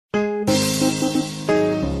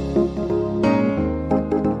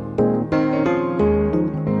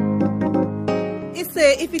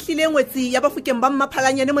e fihlile ngwetsi ya bafokeng ba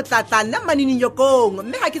mmaphalanyane motlatla nna Manini Nyokong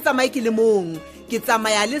mme ha ke tsamaye ke le mong ke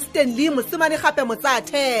tsamaya le Stanley mosimane gape motsa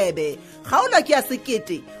Thebe gaola ke ya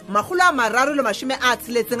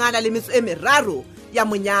 1363 ya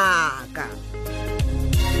Monyaka.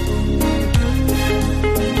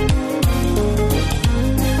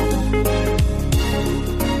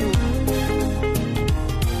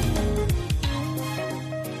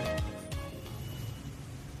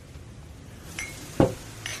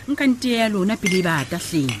 Nkante ya lona pele ba ta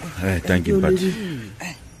hleng. Thank you, but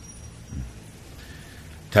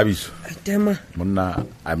Tabiso, Tema, Mona,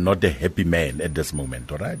 I'm not a happy man at this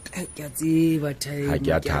moment, all right? I can't see what Ha ke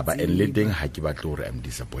a thaba and letting ha ke batla hore I'm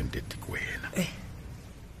disappointed ke wena.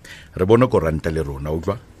 Re bona go ranta le rona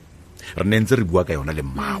utlwa. Re nentse re bua ka yona le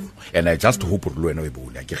mmao and I just hope re lo wena o e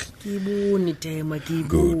bone a ke. Ke bone Tema, ke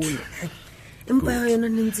bone. Empa yona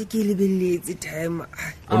ntse ke lebelletse Tema.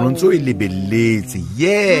 O ntse o lebelletse,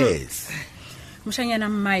 yes. Moshanyana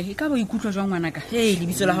mmai e ka bo ikutlwa jwa ngwana ka hey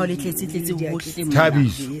lebitso la hao le tletse hohle mo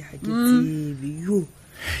Tabiso, Ha ke tsebe yo.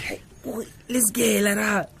 Let's get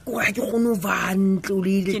ra go ha ke gone va ntlo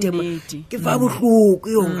le Tema. Ke fa bohloko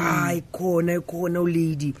yo ai khona o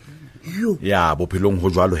lady. Yo. ya bophelong ho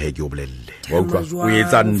jwalo he ke o bolelle. Wa utlwa o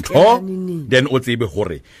etsa ntho then o tsebe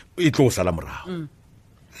hore e tlo sala morao.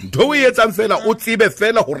 Ntho e etsang fela o tsebe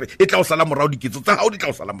fela hore e tla o sala morao diketso tsa hao di tla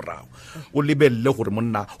o sala morao. O lebelle hore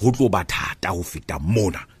monna ho tlo ba thata ho feta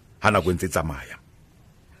mona hana go ntse tsamaya.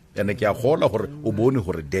 Ene ke a gola hore o bone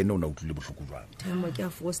hore dene o na utlile bohloko jwang. Tema ke a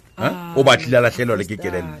forced. O batlile la hlelo le ke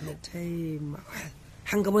kelello. Tema.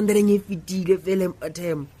 Hanga bondereng e fitile fele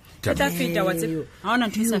Tema. Tla feta wa tsebe ha ona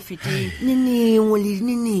ntho e sa feteng Nene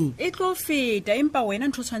nini e tlo feta empa wena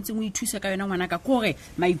ntho tshwantse o ithusa ka yona ngwana ka kore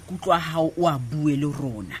maikutlo a hao o a bue le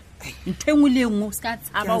rona ntengwe le ngwe ska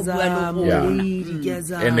tsaba o bua le rona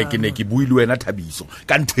Ene ke ne ke buile wena Thabiso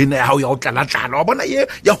ka nthena ya hao ya o tlala wa bona ye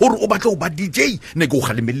ya hore o batla o ba DJ ne ke o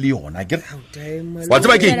kgalemelle yona ke wa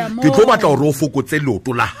tseba ke tlo batla hore o fokotse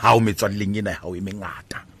loto la hao metswalleng ena ya hao e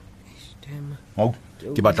mengata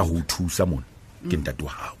ke batla ho thusa mona ke ntate wa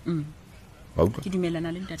hao ke dumelana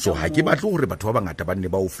le ntate so ha ke batle hore batho ba bangata ba nne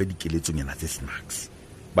ba o fe dikeletsonyana tse snacks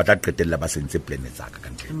ba tla qetella ba sentse plan tsa ka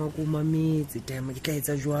ntle Tema go mametse Tema ke tla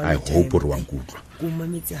etsa jwalo I hope re wa nkutlwa go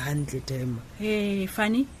mametse hantle Tema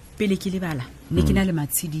Fani pele ke lebala ne ke na le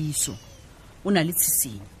matshidiso o na le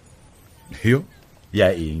tshisinyo yo ya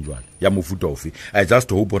eng jwale ya mofuta ofe I just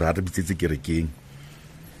hope re re bitsetse kerekeng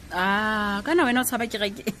kana wena o tshaba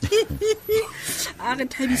kereke a re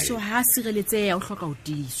Thabiso ha sireletseya o hloka ho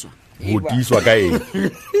tiswa ka eng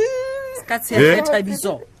ska tsheya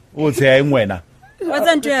Thabiso o tsheya eng wena wa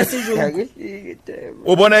tsa ntho ya sejong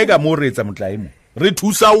o bona e ka mo retsa motlaimo re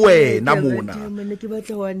thusa wena mona Tema ne ke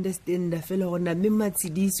batla ho understand fela gona mme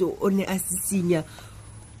matsidiso o ne a sisinya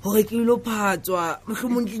hore ke lo phatswa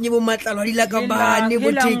mohlomong ke nye bo matlalo di la ka bane bo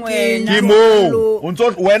tekeng ke mo o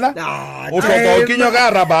ntso wena o hloka o kenywa ka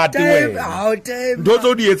rabate wena ntho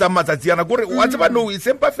tso di etsa matsatsi yana gore wa tseba no e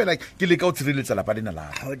sempa fela ke le ka o tshireletsa la padina la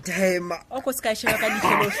Tema o ko ska sheba ka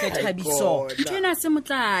ditlhelo hle Thabiso ntwena se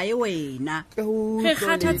motlae wena re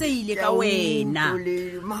kgathatse ile ka wena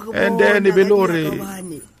and then e be le hore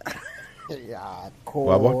ya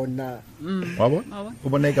wa khona o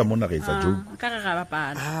bona ka mona ga etsa joke ka re ga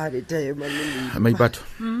bapala Tema maipato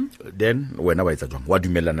then wena wa etsa jwang wa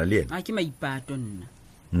dumelana le yena a ke maipato nna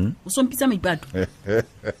o sompitsa maipato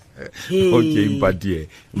okay mpatie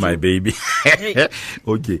my baby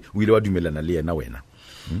okay o ile wa dumelana le yena wena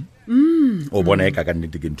o bona e ka ka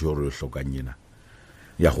nnete ke ntho re hlokang yena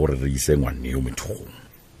ya gore re ise ngwane yo methong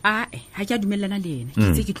ha ke a dumelana le yena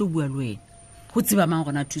ke tse ke tlo bua le wena ho tsiba mang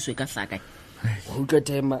gona thuso ka hlaka go tla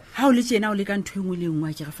Tema ha o le tjena o le ka ntho engwe le engwe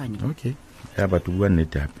a ke re Fani okay ya batho bua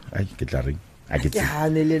nnete hape ai ke tla reng a ke ke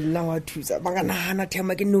hane le nna wa thusa ba ga nahana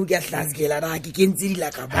Tema ke no ke a hlazgela ra ke ntse di la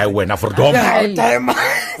ka ba ai wena for dom Tema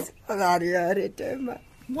ya re Tema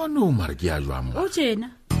wano mara ke a jwang o tjena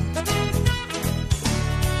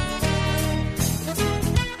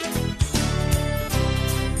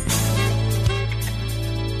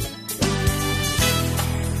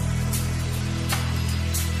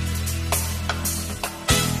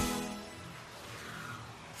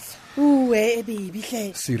baby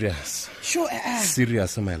hle Serious. Sure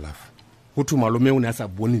Serious my love. Ho thuma lo me o ne a sa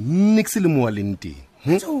bone nix le mo wa leng teng.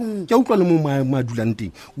 Ke utlwa le mo ma dulang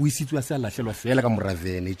teng. O isitswe a se a lahlelwa fela ka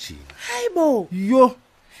moravene tjena. Haibo. Yo.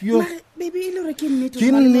 baby e le re ke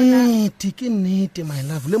nnete ke nnete my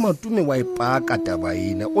love le matume wa ipaka taba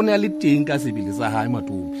ena o ne a le teng ka sebele sa hae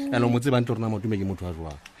matume ya lo mo tseba ntse rena matume ke motho a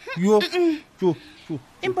jwang yo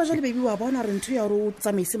empa jale baby wa bona re ntho ya re o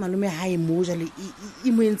tsamaise malome hae mo jale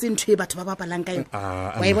e mo entse ntho e batho ba bapalang ka yona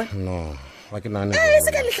wa e bona no wa ke nane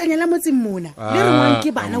se ka lehlanyela motseng mona le re ngwang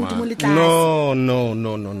ke bana o dimo le tlase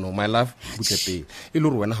no my love butlepe e le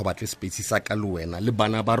re wena ha batle space sa ka le wena le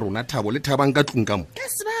bana ba rona thabo le thabang ka tlung ka mo ka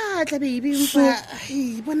se batla baby mfa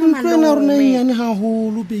bona malome rona malome nyane ha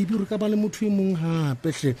holo baby re ka ba le motho e mong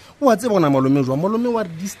hape hle wa tse bona malome jwa malome wa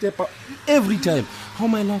disturb every time how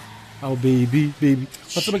my love oh baby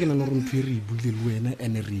wa tseba ke nana re ntho e re buile le wena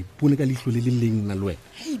ene re bone ka lihlo le leng nna le wena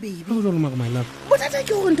hey baby ho jalo my love bothata ke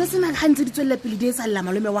gore ntho sena gantse di tswella pele di e salla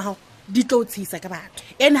malome wa gago di tlo tshisa ka batho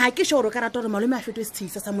ene ha ke sure ka rata gore malome a fetwe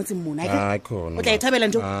setshisa sa motseng mona o tla ithabela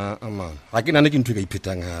ntho man ha ke nane ke ntho e ka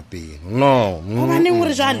iphetang hape no go baneng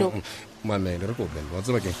gore jalo mamele re go bela wa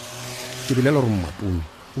tseba ke bilela re mmapone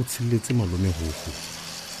o tshilletse malome hoho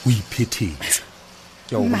o iphethetse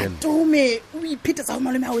matume o iphethetsa go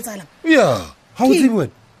malome a o tsala ya ha o tsebe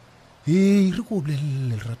wena re go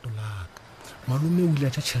bolelle lerato laka malome o ile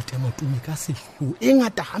a tšhelete ya matume ka sehlo e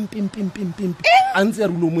ngata hampempempempempe a ntse a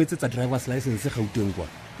rule o mo etsetsa driver's license gauteng kwa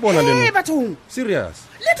bona le bathong serious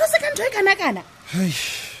letho se ka ntho e kana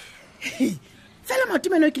fela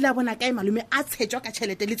matume no ke la bona kae malome a tshetjwa ka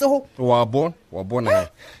tšhelete le tseho wa bona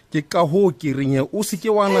ke ka ho ke reng o se ke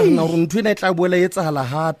wa nagana gore ntho ena e tla boela etsahala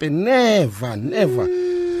hape never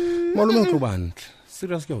malome o tlo bantle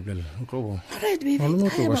serious ke o bolela o tlo bona malome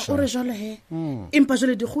o tlo ba o re jalo he empa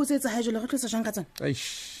jole di go tsetsa ha jole go tlosa jang ka tsana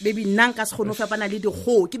baby nna nka se kgone go fapana le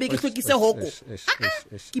digo ke be ke hlokise hoko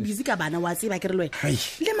ke busy ka bana wa tseba ke re le wena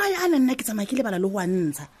le mai ana nna ke tsamaya ke le bala le go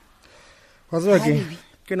antsha wa tseba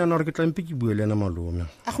ke nana re ke tlampe ke bue le ena malome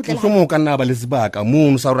go mo ka nna ba le sebaka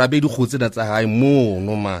mono sa re abe di gotse da tsa hae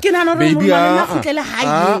mono ma baby a khutlele hae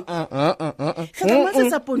ka mo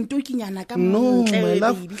sa ponto ke nyana ka montle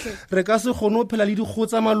baby re ka se gone o phela le di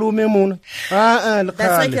gotsa malome mono le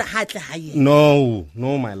that's why ke hatle hae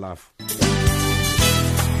no my love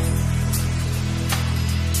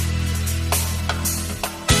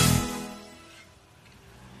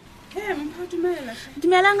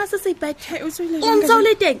dumelang a se se ipathe o ntse o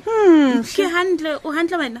le teng ke handle o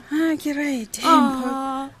handle wena ke right empo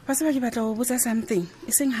ba se ba ke batla go botsa something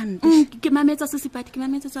e seng hampe ke mametsa se se ipathe ke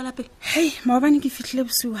mametsa tswala pele hey maobane ke fihlile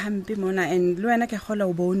bosiu hampe mona and le wena ke gola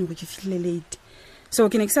o bone go ke fihlile late so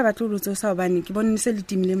ke ne ke sa batla o lotso sa obane ke bone se le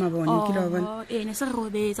timile mabone ke lo bona ene se re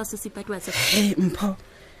robetsa se se ipathe wa se hey mpo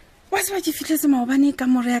wa se ba ke fihletse maobane ka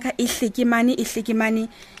more ya ka e hleke mane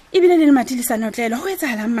e bile le matilisana o tlela go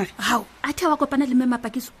etsahala mmare hao a the wa kopana le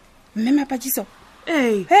memapakiso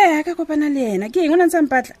a ka kopana le yena ke eng o ntse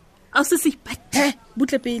mpatla a se se ipathe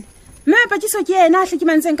butle pele memapakiso ke yena a hleke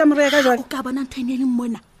mantseng ka more ya ka jwale o ka bona ntho ene le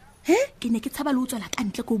mona ke ne ke tshaba le utswela ka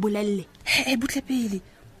ntle go bolelle butle pele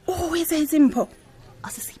o etsaetse mpho a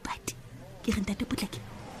se se ipathe ke re ntate Putleke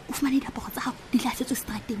o fumane diaparo tsa gago di lahletswe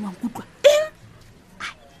strateng wa nkutlwa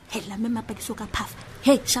hela memapakiso ka phafa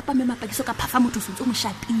shapa memapakiso ka phafa motho sentse o mo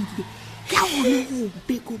shapile ya go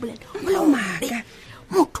be go bolela o maka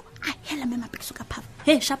motho a hela memapakiso ka phafa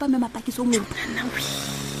shapa memapakiso mo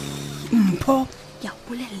mpho ya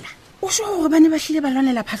bolela o sho gore bane ba hlile ba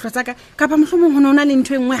lwanela phatlho tsaka ka ba mohlomong hona ona le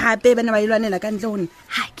ntwe engwe hape bana ba ilwanela ka ntle hone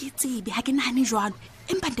ha ke tsebe ha ke nahane jwalo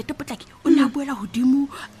empa ntate Putleke o na buela hodimo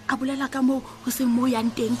a bolela ka mo ho se mo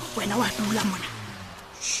yang teng wena wa dula mona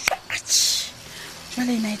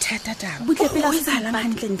jwale ena e thata taba butle pela se sala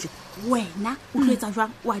hantle wena o tloetsa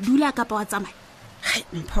jwang wa dula kapa wa tsamaya hai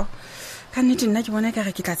mpho ka nnete nna ke bona ka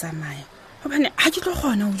re ke tla tsamaya hobane ha ke tlo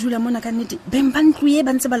kgona ho dula mona ka nnete beng ba ntlo e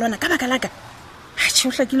ba ntse ba lwana ka baka laka ha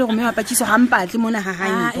tshotla ke le go mepakiso ha mpatle mona ha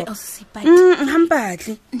hanyo ha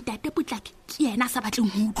mpatle ntate Putleke ke yena sa batle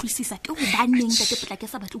ho utlwisisa ke go baneng ntate Putleke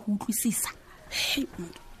sa batle ho utlwisisa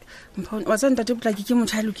mpho wa tsanta te Putleke ke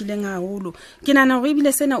motho a lokileng haholo ke nana go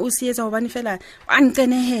ebile sena o se etsa hobane fela a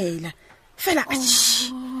nqenehela fela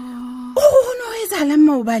o no etsa la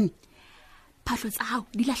maobane phahlo tsa hao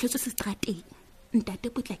di lahletswe se strateng ntate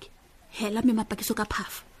Putleke hela memapakiso ka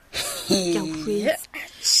phafa ke a utlwela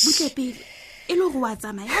butle pele e le go wa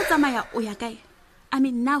tsamaya o ya kae I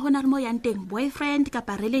mean na hona re mo yang teng boyfriend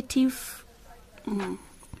kapa relative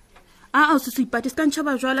o se ipate ska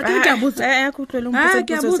ntšhaba jwala ke tla botsa a go tlolong potsa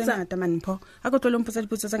dipotso tse ngata manpho a go tlolong potsa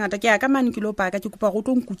dipotso tse ngata ke ya ka mane ke lo paka ke kopa go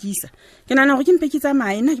tlo nkukisa ke nana go ke mpe ke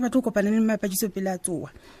tsamaye nna ke batho go kopana le mapakiso pele a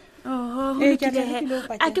tsoa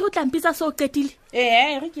a ke go tlampisa so qetile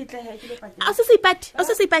re ke tle ke lo paka a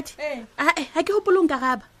se ipate ha ke hopolong ka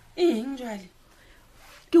gaba jwale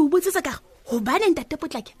ke o botsisa ka hobane ntate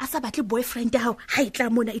Potlaki a sa batle boyfriend ya hao ha itla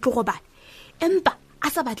mona itlo go bana empa a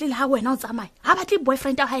sa batle le ha wena o tsamaya ha batle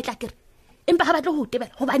boyfriend ya hao ha itla kere empa ha batle ho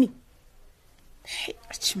tebela hobane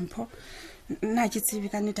Chimpho nna ke tsebe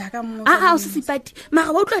ka nnete ka mo o se sipati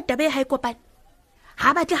mara wa utlwa tabe ha ikopane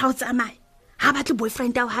ha batle ha o tsamaya ha batle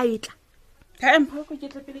boyfriend ya hao ha itla ka empho go ke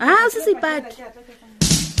tla pele o se sipati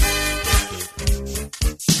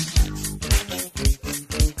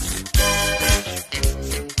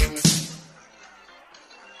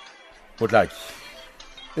Potlaki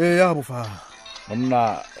ya bofa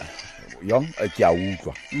monna yong ke a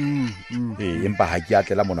utlwa empa ha ke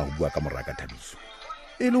atlela mona go bua ka moraka Thabiso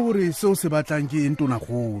e le gore seo se batlang ke ntona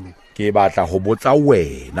golo ke batla go botsa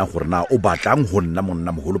wena gore na o batlang go nna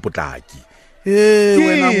monna mogolo Potlaki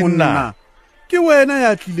wena monna ke wena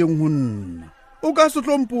ya tlileng go nna o ka se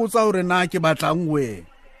tlompotsa gore na ke batlang wena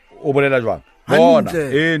o bolela jwang bona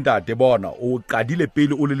ntate bona o qadile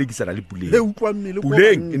pele o lelekisana le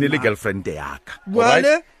Puleng e ne le girlfriend yaka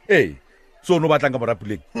Bwale so no batlang ka mora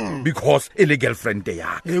Puleng because e le girlfriend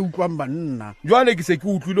yaka utlwang banna jwale ke se ke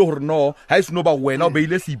utlwile gore no ha e seno ba wena o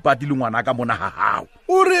beile seipati le ngwana ka mona hahao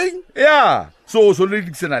o reng so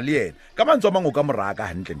lelekisana le yena ka mantso mango ka moraka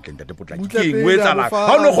hantle ntate Potlaki ke eng o etsala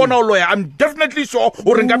ha o no gona o loya I'm definitely sure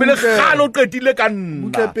gore nka bele galo qetile ka nna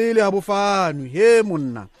butle pele ha bofanwe he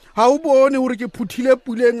monna ha o bone gore ke phuthile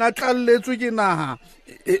Puleng a tlalletswe ke naha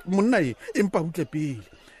monna empa butle pele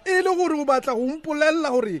e le gore o batla go mpolella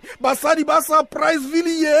gore basadi ba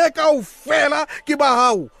Surpriseville ye ka o fela ke ba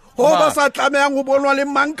hao go ba sa tlamehang go bonwa le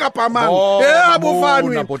mang kapa mang a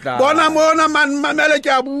bofanwe bona mona man mamele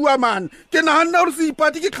ke a bua man ke nahanna gore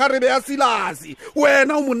seipati ke kgarebe ya Silasi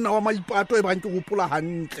wena o monna wa maipato e bang ke gopola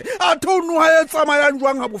hantle a thono ha e tsamayang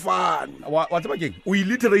jwang ha bofanwe wa tseba keng o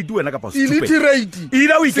illiterate wena kapa illiterate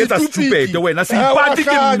ila o iketsa stupid wena seipati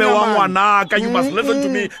ke mme wa ngwana ka you must listen to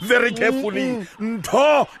me very carefully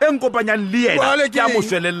ntho enkopanyang le yena ke a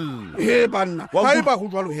moshwelella banna ha e ba go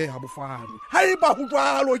jwalo ha bofanwe ha e ba go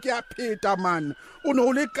jwalo ke a pheta man o ne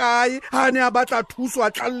o le kae ha ne a batla thuso a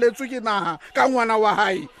tlalletswe ke naha ka ngwana wa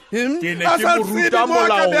hae ke ne ke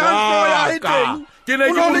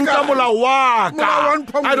moruta molao wa ka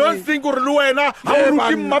I don't think gore le wena ha o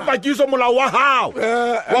ruti mmapakiso molao wa hao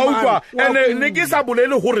wa utlwa ene ne ke sa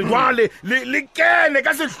bolele gore jwale le kene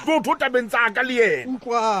ka sehlotho tabeng tsa ka le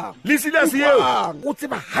yena le Silasi eo o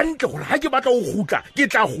tseba hantle gore ha ke batla o gutla ke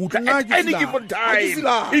tla gutla at any given time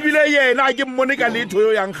ebile yena ke mmone ka letho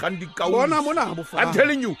yo yang khandi ka bona mona ha bofa I'm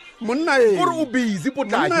telling you monna gore o busy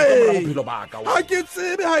Potlaki ka bophelo ba ka ha ke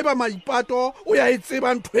tsebe ha eba maipato o ya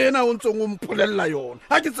itseba nthwena o ntsong o mpolella yona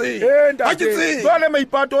ha ke tsebe jwale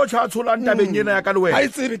maipato o tshatsholang tabeng ena ya ka le wena ha e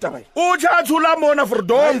tsebe taba o tshatshola mona for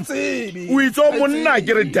dom o itso monna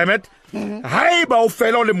ke re damn it ha eba o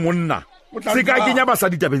fela o le monna se ka kenya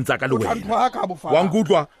basadi tabeng tsa ka le wena wa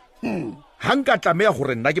nkutlwa ha nka tlameya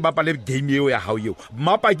gore nna ke bapale game eo ya hao eo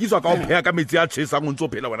mmapakiswa ka o pheya ka metsi a tshesang o ntse o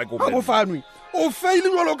phela wena ke o bofanwe o feile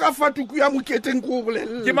jwalo ka fatuku ya moketeng ko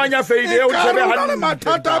bolelle ke manya feile eo tsere ha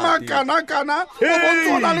mathata makana o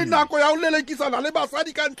botsona le nako ya o lelekisana le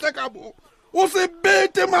basadi ka ntle ka bo o se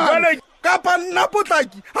bete man kapa nna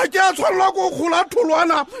Potlaki ha ke a tshwanela go gola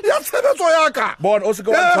tholwana ya tshebetso ya ka bona o se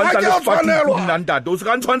ka tshwantsa le fatuku nna ntate o se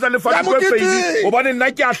ka tshwantsa le fatuku e feile o bane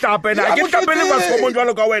nna ke a hlapela ke hlapele ba somo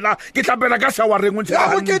jwalo ka wena ke hlapela ka shawareng o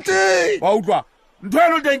ntshela wa utlwa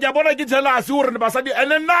ntwelo teng ke bona ke Silasi gore basadi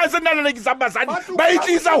ene nna se nna le ke sa basadi ba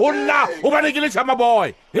itlisa ho nna o bane ke le chama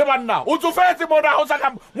boy he banna o tsofetse bona o sa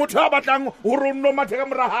ka motho a batlang ho ronno matheka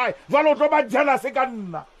mora hae jwalo o tlo ba Silasi ka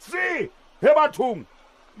nna si he bathong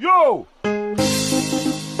yo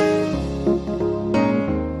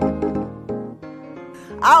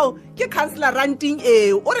ao ke councillor ranting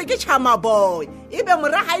eo o re ke chama boy ebe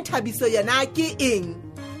mora ha e Thabiso yena ke eng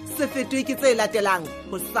se fetwe ke tse latelang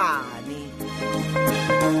hosane